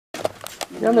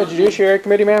You're on the Judiciary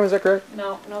Committee, ma'am, is that correct?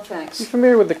 No, no thanks. Are you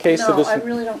familiar with the case of this? No, I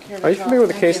really don't care to Are you talk. familiar with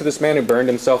the Thank case you. of this man who burned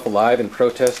himself alive in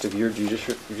protest of your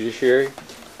judiciary?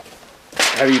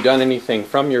 Have you done anything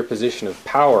from your position of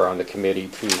power on the committee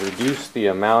to reduce the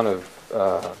amount of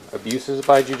abuses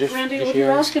by judiciary? Randy, would you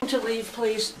ask him to leave,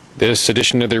 please? This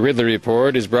edition of the Ridley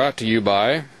Report is brought to you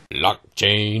by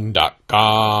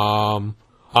blockchain.com.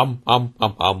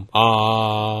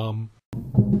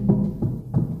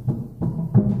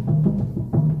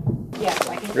 Yes,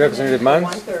 I can. Representative Munns?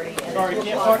 1:30. Sorry,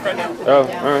 can't talk right now. Oh, all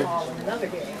right.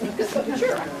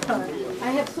 Sure.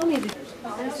 I have so many.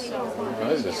 Well,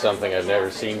 this is something I've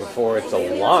never seen before. It's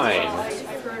a line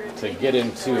to get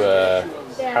into a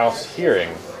House hearing.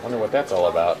 I wonder what that's all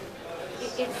about.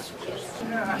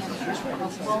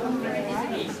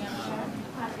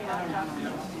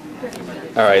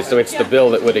 All right, so it's the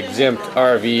bill that would exempt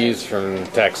RVs from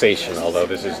taxation, although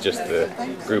this is just the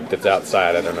group that's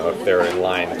outside. I don't know if they're in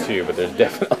line too, but there's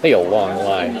definitely a long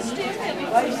line.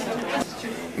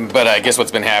 But I guess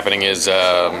what's been happening is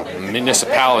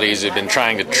municipalities have been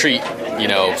trying to treat,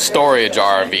 storage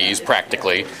RVs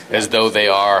practically as though they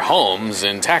are homes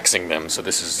and taxing them. So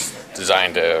this is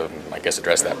designed to, I guess,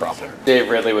 address that problem. Dave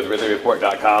Ridley with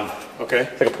RidleyReport.com. Okay.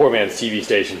 It's like a poor man's TV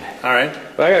station. All right.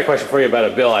 But I got a question for you about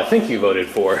a bill I think you voted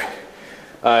for.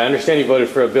 I understand you voted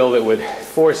for a bill that would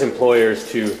force employers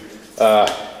to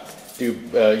do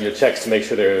checks to make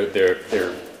sure their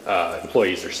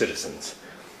employees are citizens.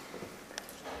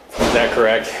 Is that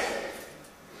correct?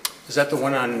 Is that the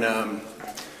one on, I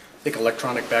think,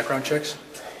 electronic background checks?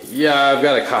 Yeah, I've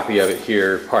got a copy of it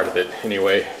here, part of it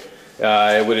anyway.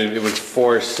 It would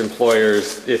force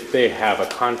employers, if they have a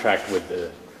contract with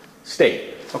the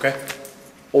state, Okay.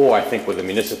 or I think with the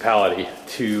municipality,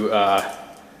 to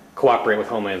cooperate with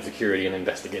Homeland Security in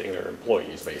investigating their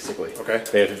employees, basically. Okay.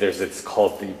 It's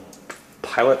called the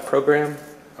pilot program,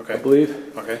 Okay. I believe.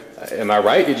 Okay. Am I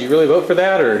right? Did you really vote for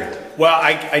that, or? Well,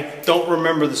 I don't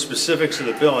remember the specifics of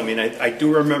the bill. I mean, I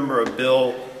do remember a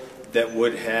bill that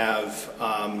would have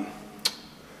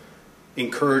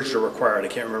encouraged or required, I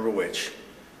can't remember which,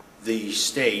 the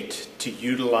state to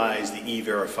utilize the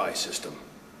E-Verify system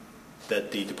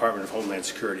that the Department of Homeland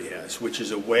Security has, which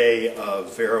is a way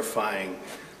of verifying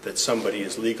that somebody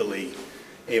is legally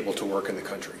able to work in the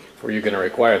country. Were you going to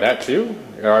require that too?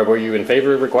 Or were you in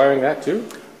favor of requiring that too?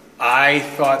 I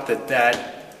thought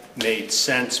that made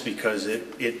sense because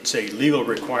it's a legal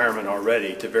requirement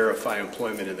already to verify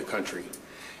employment in the country.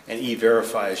 And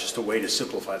E-Verify is just a way to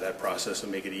simplify that process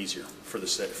and make it easier for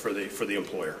the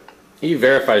employer.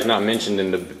 E-Verify is not mentioned in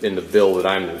the bill that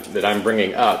I'm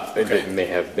bringing up. Okay. It may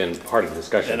have been part of the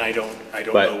discussion. And I don't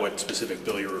know what specific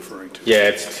bill you're referring to. Yeah,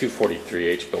 it's 243,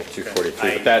 H Bill 243.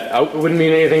 Okay. But that wouldn't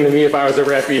mean anything to me if I was a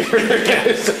rep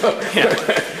either. So.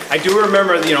 Yeah. I do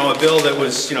remember, a bill that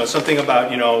was, something about,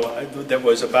 that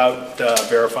was about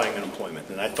verifying unemployment,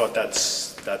 and I thought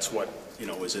that's what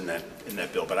was in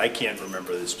that bill. But I can't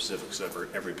remember the specifics of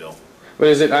every bill. But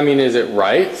is it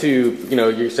right to,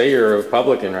 you say you're a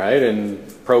Republican, right, and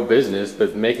pro-business,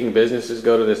 but making businesses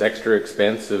go to this extra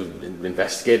expense of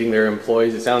investigating their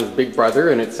employees? It sounds big brother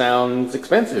and it sounds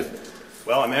expensive.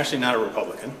 Well, I'm actually not a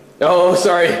Republican. Oh,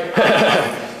 sorry.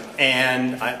 But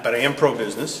I am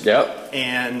pro-business. Yep.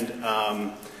 And,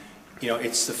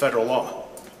 it's the federal law.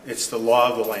 It's the law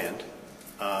of the land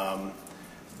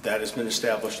that has been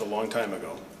established a long time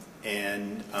ago.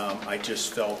 And I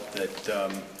just felt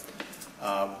that,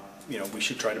 we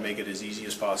should try to make it as easy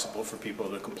as possible for people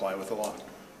to comply with the law.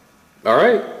 All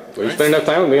right. Well, you spent enough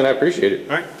time with me, and I appreciate it.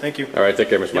 All right. Thank you. All right. Take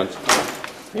care, Mr. Munns.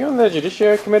 Are you on the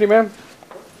Judiciary Committee, ma'am?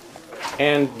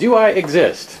 And do I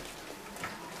exist?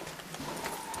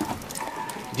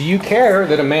 Do you care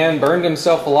that a man burned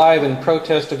himself alive in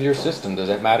protest of your system? Does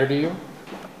that matter to you?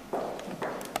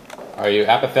 Are you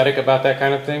apathetic about that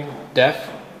kind of thing?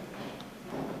 Deaf?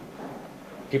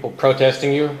 People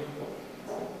protesting you?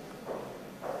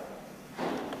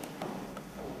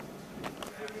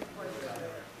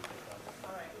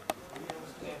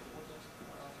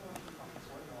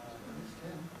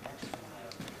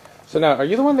 So now, are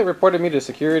you the one that reported me to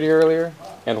security earlier?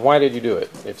 And why did you do it,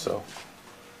 if so?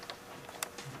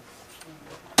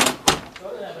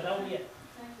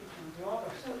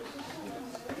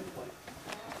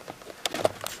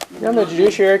 You're on the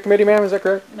Judiciary Committee, ma'am, is that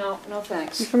correct? No, no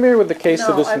thanks. Are you familiar with the case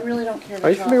of this? No, I really don't care to Are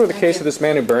you talk. familiar with the Thank case you. of this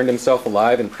man who burned himself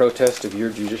alive in protest of your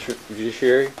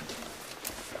judiciary?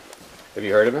 Have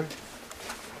you heard of him?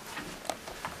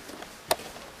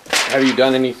 Have you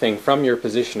done anything from your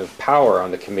position of power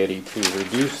on the committee to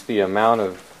reduce the amount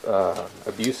of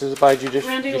abuses by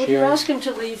judiciary? Randy, would you ask him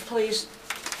to leave, please?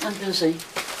 I'm busy.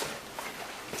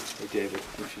 David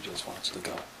if she just wants to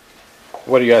go.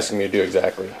 What are you asking me to do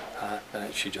exactly?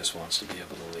 She just wants to be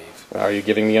able to leave. Are you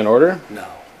giving me an order? No.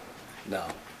 No.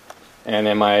 And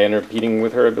am I impeding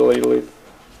with her ability to leave?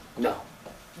 No.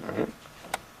 All right.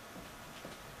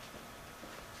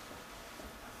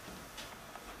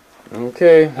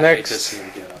 Okay, next. I hate to see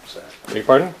him get upset. Beg your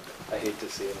pardon? I hate to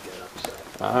see him get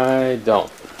upset. I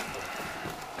don't.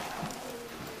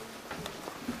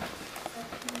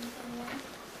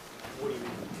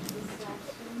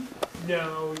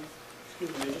 No,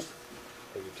 excuse me, just,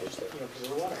 because of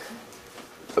the water.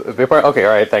 Beg your pardon? Okay,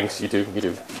 all right, thanks. You too. You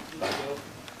too.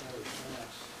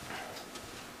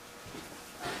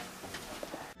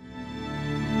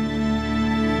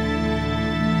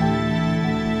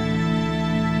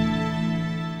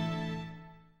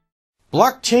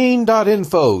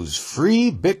 Blockchain.info's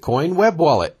free Bitcoin web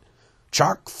wallet,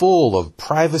 chock full of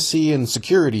privacy and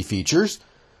security features,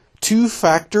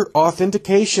 two-factor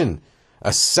authentication,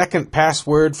 a second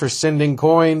password for sending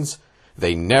coins.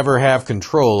 They never have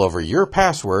control over your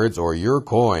passwords or your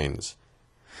coins.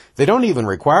 They don't even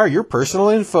require your personal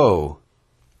info.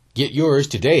 Get yours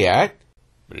today at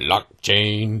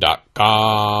blockchain.com.